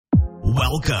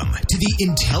Welcome to the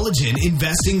Intelligent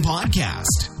Investing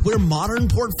Podcast, where modern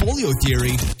portfolio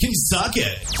theory can suck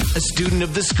it. A student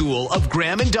of the School of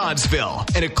Graham and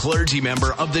Doddsville and a clergy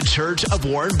member of the Church of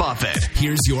Warren Buffett.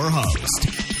 Here's your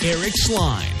host, Eric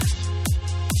Schlein.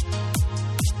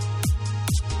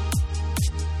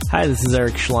 Hi, this is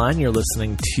Eric Schlein. You're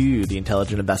listening to the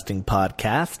Intelligent Investing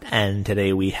Podcast, and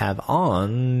today we have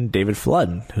on David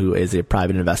Flood, who is a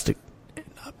private investor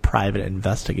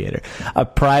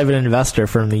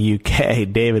from the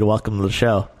UK. David, welcome to the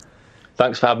show.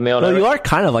 Thanks for having me on. Well, you are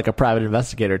kind of like a private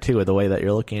investigator too, with the way that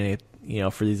you're looking at,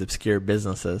 for these obscure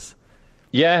businesses.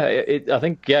 Yeah, I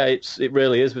think it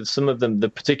really is with some of them,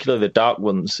 particularly the dark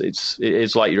ones. It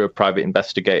is like you're a private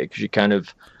investigator because you're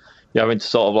having to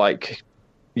sort of like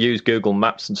use Google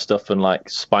Maps and stuff and like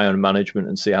spy on management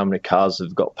and see how many cars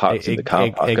have got parked in the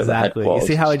car park. Exactly. You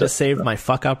see how I just saved my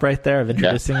fuck up right there of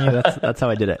introducing you? That's how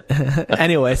I did it.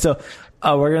 Anyway, so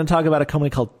we're going to talk about a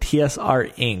company called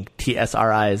TSR Inc.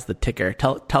 TSRI is the ticker.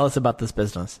 Tell us about this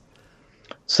business.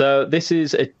 So this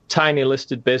is a tiny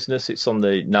listed business. It's on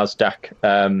the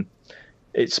NASDAQ.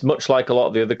 It's much like a lot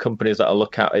of the other companies that I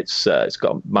look at. It's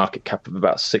got a market cap of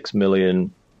about $6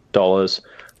 million.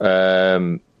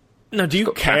 Now, do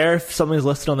you care if something's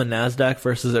listed on the NASDAQ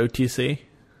versus OTC?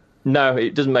 No,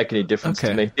 it doesn't make any difference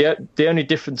to me. The only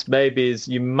difference maybe is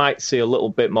you might see a little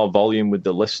bit more volume with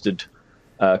the listed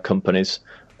companies,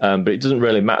 but it doesn't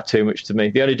really matter too much to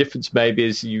me. The only difference maybe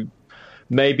is you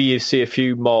see a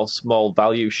few more small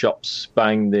value shops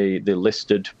buying the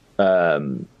listed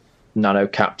nano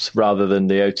caps rather than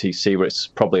the OTC, where it's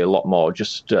probably a lot more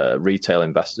just retail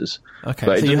investors. Okay,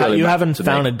 but so you haven't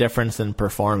found a difference in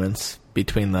performance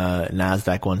between the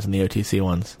NASDAQ ones and the OTC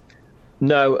ones?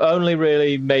 No, only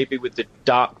really maybe with the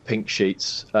dark pink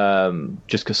sheets,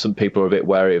 just because some people are a bit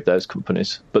wary of those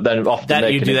companies. But then often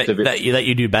that you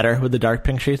do better with the dark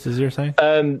pink sheets, as you're saying?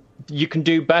 You can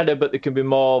do better, but they can be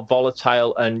more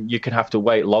volatile, and you can have to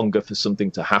wait longer for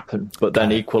something to happen. But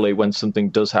then equally, when something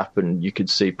does happen, you could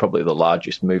see probably the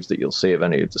largest moves that you'll see of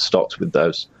any of the stocks with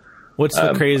those. What's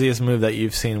the craziest move that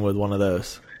you've seen with one of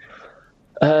those?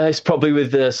 It's probably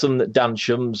with some that Dan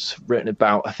Shum's written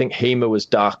about. I think HEMA was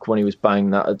dark when he was buying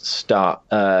that at the start.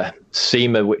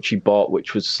 SEMA, which he bought,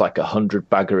 which was like 100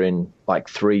 bagger in like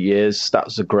 3 years. That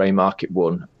was a grey market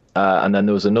one. And then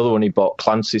there was another one he bought,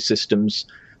 Clancy Systems.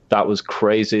 That was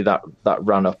crazy. That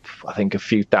ran up, I think, a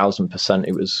few %.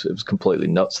 It was completely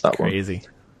nuts, that one. Crazy.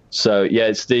 So yeah,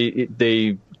 it's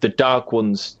the dark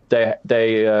ones. They're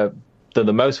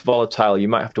the most volatile. You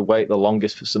might have to wait the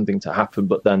longest for something to happen,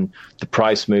 but then the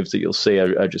price moves that you'll see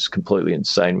are just completely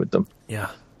insane with them. Yeah.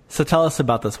 So tell us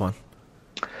about this one.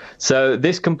 So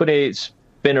this company, it's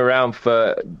been around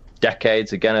for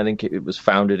decades. Again, I think it was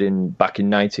founded back in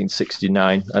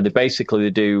 1969, and they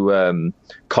do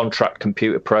contract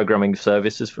computer programming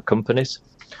services for companies.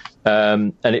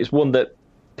 And it's one that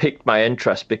piqued my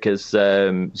interest because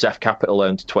Zeph Capital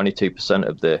owns 22%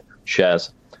 of the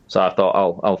shares. So I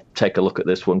thought I'll take a look at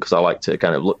this one because I like to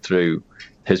kind of look through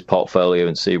his portfolio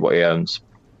and see what he owns.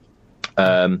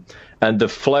 And the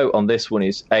float on this one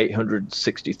is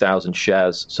 860,000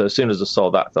 shares. So as soon as I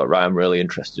saw that, I thought, right, I'm really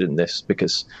interested in this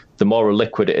because the more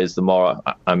liquid it is, the more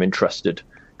I'm interested.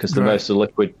 Because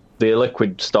the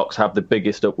liquid stocks have the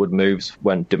biggest upward moves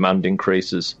when demand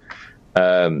increases.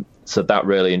 So that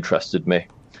really interested me.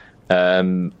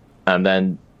 And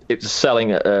then it was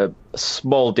selling at a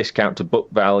small discount to book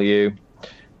value.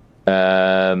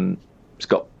 It's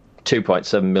got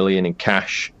 2.7 million in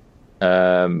cash.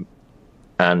 And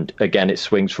again, it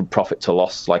swings from profit to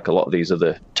loss like a lot of these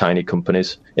other tiny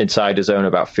companies. Insiders own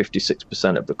about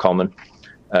 56% of the common.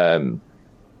 And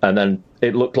then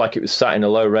it looked like it was sat in a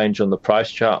low range on the price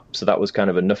chart. So that was kind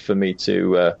of enough for me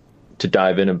to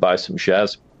dive in and buy some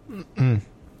shares. Mm.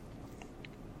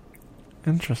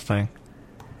 Interesting.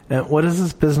 And what does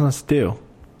this business do?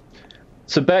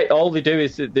 So all they do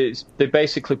is they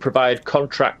basically provide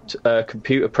contract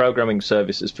computer programming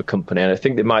services for company, and I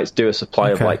think they might do a supply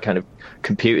of like kind of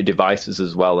computer devices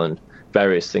as well and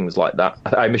various things like that.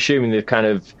 I'm assuming they've kind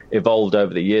of evolved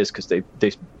over the years because they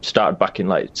started back in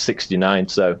like '69.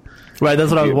 So right,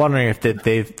 that's what I was wondering if they've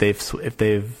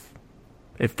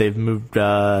moved,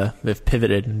 they've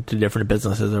pivoted into different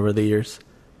businesses over the years.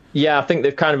 Yeah, I think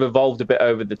they've kind of evolved a bit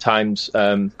over the times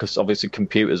because obviously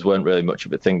computers weren't really much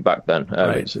of a thing back then.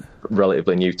 Right. It's a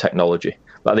relatively new technology.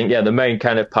 But I think, the main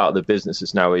kind of part of the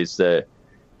business now is the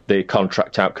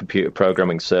contract out computer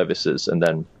programming services and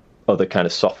then other kind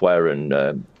of software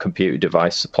and computer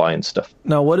device supply and stuff.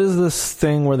 Now, what is this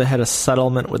thing where they had a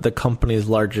settlement with the company's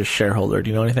largest shareholder? Do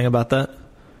you know anything about that?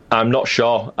 I'm not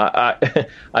sure.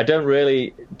 I don't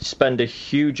really spend a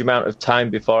huge amount of time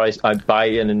before I buy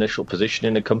an initial position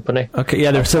in a company. Okay,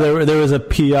 yeah. There was a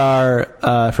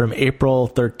PR from April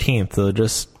 13th, so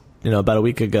just about a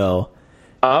week ago.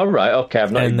 Oh, right. Okay,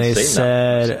 I've not. And they seen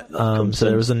said so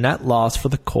there was a net loss for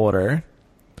the quarter,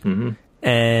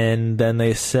 and then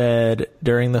they said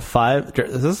during the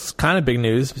this is kind of big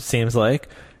news. It seems like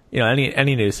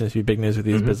any news seems to be big news with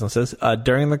these businesses.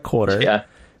 During the quarter,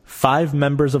 5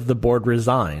 members of the board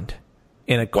resigned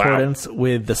in accordance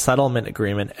with the settlement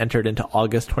agreement entered into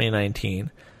August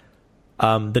 2019.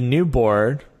 The new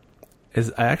board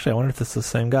is I wonder if this is the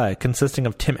same guy, consisting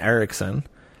of Tim Erickson.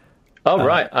 Oh,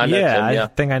 right. I know Tim, I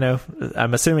think I know.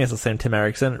 I'm assuming it's the same Tim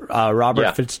Erickson,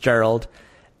 Robert Fitzgerald,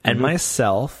 and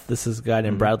myself. This is a guy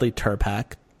named Bradley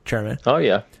Turpak, chairman. Oh,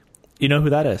 yeah. You know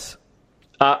who that is?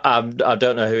 I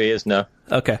don't know who he is, no.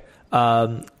 Okay.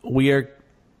 We are,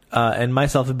 and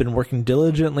myself have been working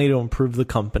diligently to improve the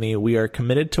company. We are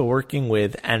committed to working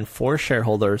with and for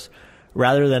shareholders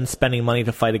rather than spending money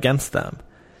to fight against them.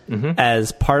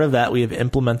 As part of that, we have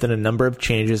implemented a number of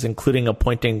changes, including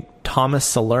appointing Thomas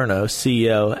Salerno,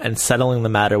 CEO, and settling the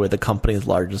matter with the company's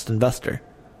largest investor.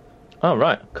 Oh,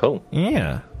 right. Cool.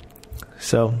 Yeah.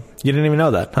 So you didn't even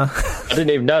know that, huh? I didn't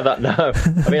even know that, no.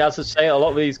 I mean, as I say, a lot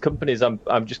of these companies, I'm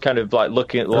just kind of like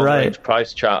looking at the long-range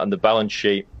price chart and the balance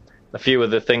sheet, a few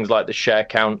of the things like the share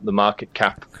count, the market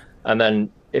cap, and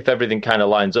then if everything kind of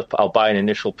lines up, I'll buy an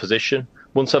initial position.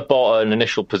 Once I've bought an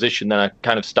initial position, then I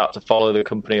kind of start to follow the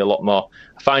company a lot more.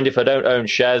 I find if I don't own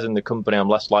shares in the company, I'm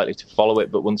less likely to follow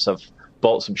it. But once I've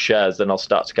bought some shares, then I'll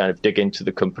start to kind of dig into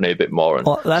the company a bit more and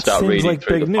start reading like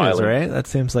through big the news, filing. Right? That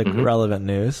seems like relevant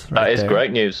news. Right that is there.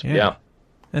 Great news, yeah.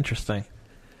 Interesting.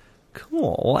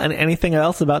 Cool. And anything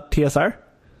else about TSR?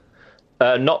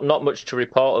 Not much to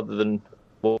report other than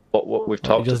what we've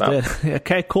talked about. Did.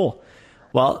 Okay, cool.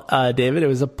 Well, David, it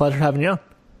was a pleasure having you on.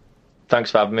 Thanks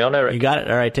for having me on, Eric. You got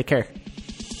it. All right, take care.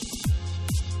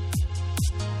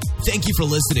 Thank you for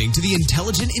listening to the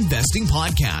Intelligent Investing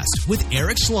Podcast with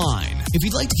Eric Schlein. If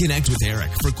you'd like to connect with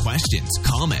Eric for questions,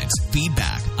 comments,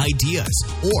 feedback, ideas,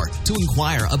 or to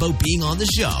inquire about being on the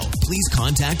show, please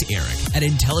contact Eric at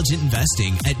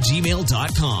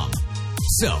intelligentinvesting@gmail.com.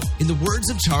 So, in the words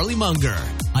of Charlie Munger,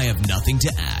 I have nothing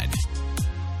to add.